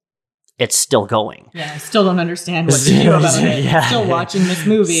 it's still going. Yeah, I still don't understand what to do about it. Yeah. Still watching this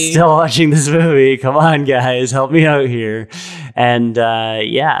movie. Come on, guys, help me out here. And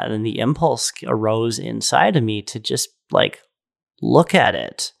then the impulse arose inside of me to just like look at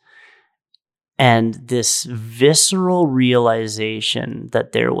it. And this visceral realization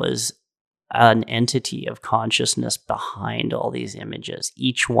that there was an entity of consciousness behind all these images.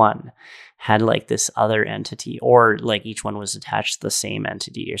 Each one had like this other entity, or like each one was attached to the same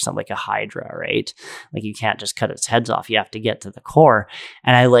entity or something, like a hydra, right? Like you can't just cut its heads off. You have to get to the core.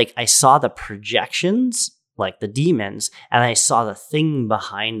 And I saw the projections, like the demons, and I saw the thing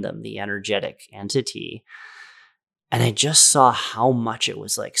behind them, the energetic entity. And I just saw how much it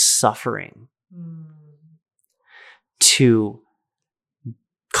was like suffering to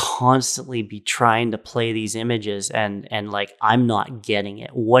constantly be trying to play these images and like, I'm not getting it.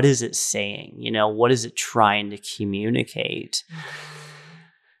 What is it saying? You know, what is it trying to communicate?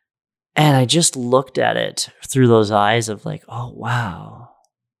 And I just looked at it through those eyes of like, oh, wow.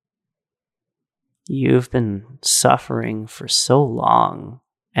 You've been suffering for so long,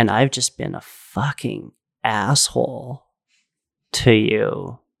 and I've just been a fucking asshole to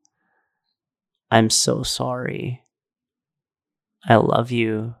you. I'm so sorry. I love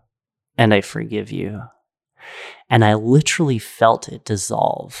you, and I forgive you. And I literally felt it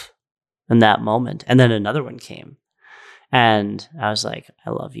dissolve in that moment. And then another one came. And I was like,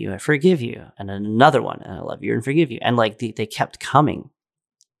 I love you, I forgive you. And then another one, and I love you and forgive you. And like they kept coming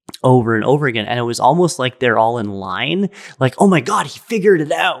over and over again. And it was almost like they're all in line. Like, oh my God, he figured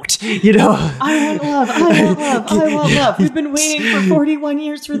it out. You know? I want love. I want love. I want love. We've been waiting for 41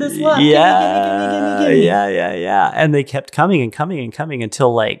 years for this love. Yeah. Give me. Yeah. And they kept coming and coming and coming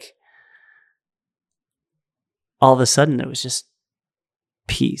until like all of a sudden it was just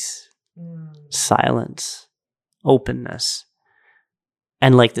peace, silence, openness,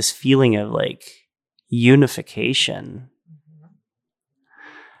 and like this feeling of like unification.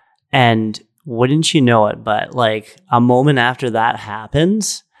 And wouldn't you know it, but like a moment after that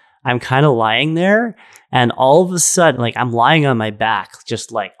happens, I'm kind of lying there, and all of a sudden, like I'm lying on my back,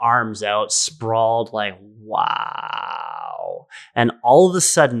 just like arms out, sprawled, like, wow. And all of a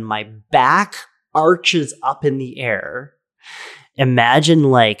sudden my back arches up in the air. Imagine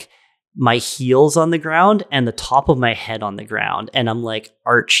like my heels on the ground and the top of my head on the ground, and I'm like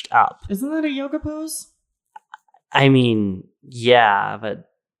arched up. Isn't that a yoga pose? I mean, yeah, but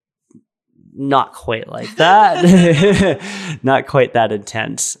not quite like that. Not quite that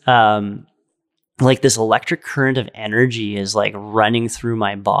intense. Like this electric current of energy is like running through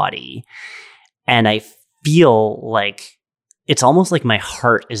my body, and I feel like it's almost like my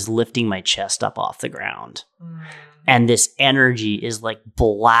heart is lifting my chest up off the ground. And this energy is like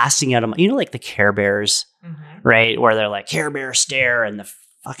blasting out of my, you know, like the Care Bears, right? Where they're like Care Bear stare, and the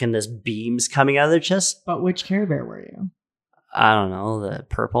fucking this beam's coming out of their chest. But which Care Bear were you? I don't know, the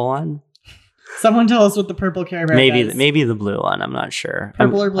purple one. Someone tell us what the purple Care Bear does. Maybe the blue one. I'm not sure.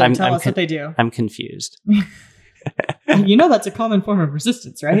 Purple or blue? Tell us what they do. I'm confused. You know that's a common form of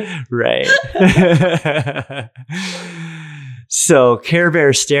resistance, right? Right. So Care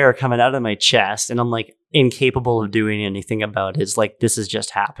Bear stare coming out of my chest, and I'm like incapable of doing anything about it. It's like, this is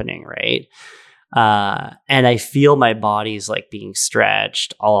just happening, right? And I feel my body's like being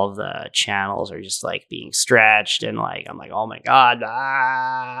stretched. All of the channels are just like being stretched, and like I'm like, oh my God,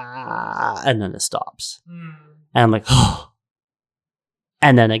 and then it stops, and I'm like, oh.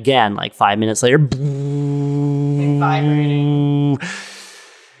 And then again, like 5 minutes later, vibrating.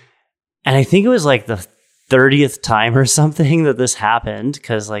 And I think it was like the 30th time or something that this happened,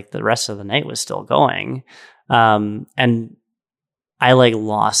 because like the rest of the night was still going, and I like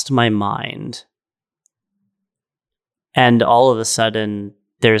lost my mind. And all of a sudden,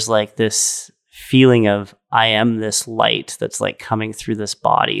 there's like this feeling of, I am this light that's like coming through this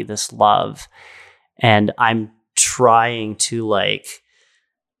body, this love. And I'm trying to like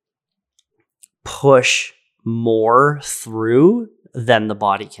push more through than the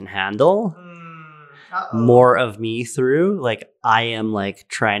body can handle. More of me through. Like I am like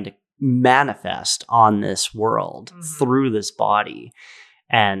trying to manifest on this world through this body.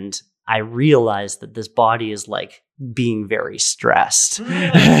 And I realized that this body is like being very stressed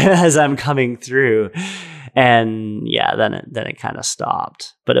as I'm coming through. And yeah, then it kind of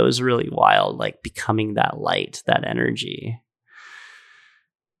stopped. But it was really wild, like becoming that light, that energy.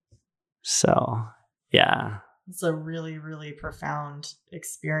 So yeah. It's a really, really profound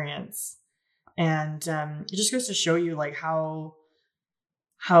experience. And it just goes to show you like how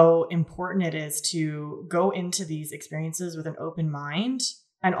important it is to go into these experiences with an open mind,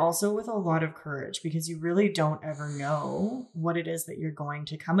 and also with a lot of courage, because you really don't ever know what it is that you're going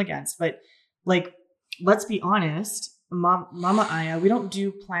to come against. But like, let's be honest, Mama Aya, we don't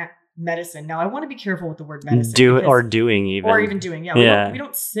do plant medicine. Now, I want to be careful with the word medicine. Doing. Yeah. We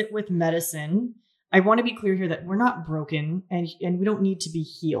don't sit with medicine. I want to be clear here that we're not broken, and we don't need to be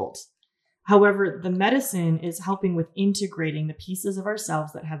healed. However, the medicine is helping with integrating the pieces of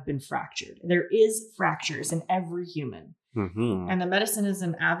ourselves that have been fractured. There is fractures in every human. And the medicine is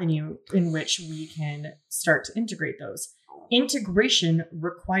an avenue in which we can start to integrate those. Integration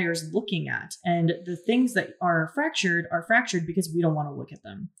requires looking at, and the things that are fractured because we don't want to look at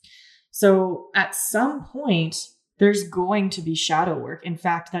them. So at some point, there's going to be shadow work. In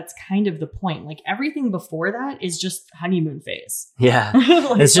fact, that's kind of the point. Like everything before that is just honeymoon phase. Yeah.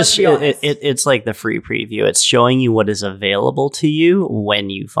 Like, It's just, it's like the free preview. It's showing you what is available to you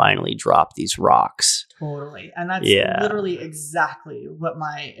when you finally drop these rocks. Totally. And that's literally exactly what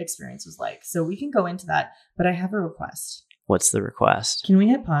my experience was like. So we can go into that, but I have a request. What's the request? Can we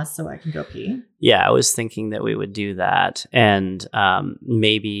hit pause so I can go pee? Yeah, I was thinking that we would do that and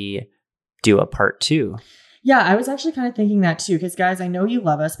maybe do a part 2. Yeah, I was actually kind of thinking that too, because guys, I know you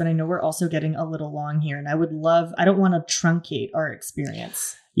love us, but I know we're also getting a little long here, and I don't want to truncate our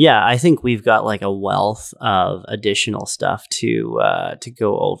experience. Yeah, I think we've got like a wealth of additional stuff to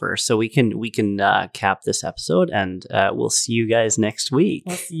go over, so we can cap this episode, and we'll see you guys next week.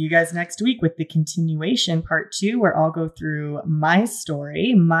 We'll see you guys next week with the continuation, part 2, where I'll go through my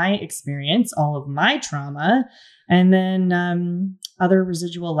story, my experience, all of my trauma, and then other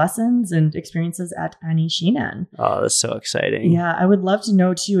residual lessons and experiences at Anishinaabe. Oh, that's so exciting. Yeah, I would love to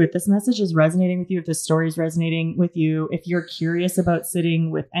know too if this message is resonating with you, if this story is resonating with you, if you're curious about sitting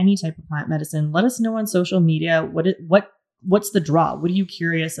with any type of plant medicine, let us know on social media. What's the draw? What are you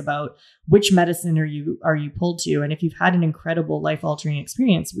curious about? Which medicine are you pulled to? And if you've had an incredible life-altering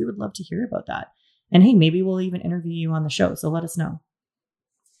experience, we would love to hear about that. And hey, maybe we'll even interview you on the show. So let us know.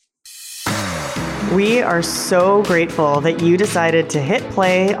 We are so grateful that you decided to hit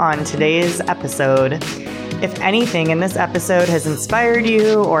play on today's episode. If anything in this episode has inspired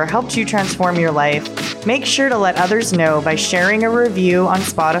you or helped you transform your life, make sure to let others know by sharing a review on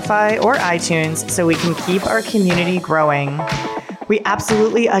Spotify or iTunes so we can keep our community growing. We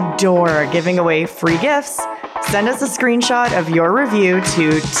absolutely adore giving away free gifts. Send us a screenshot of your review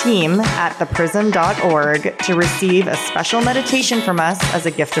to team@theprism.org to receive a special meditation from us as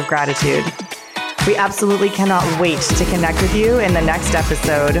a gift of gratitude. We absolutely cannot wait to connect with you in the next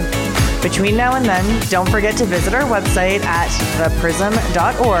episode. Between now and then, don't forget to visit our website at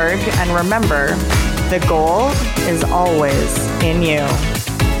theprism.org, and remember, the gold is always in you.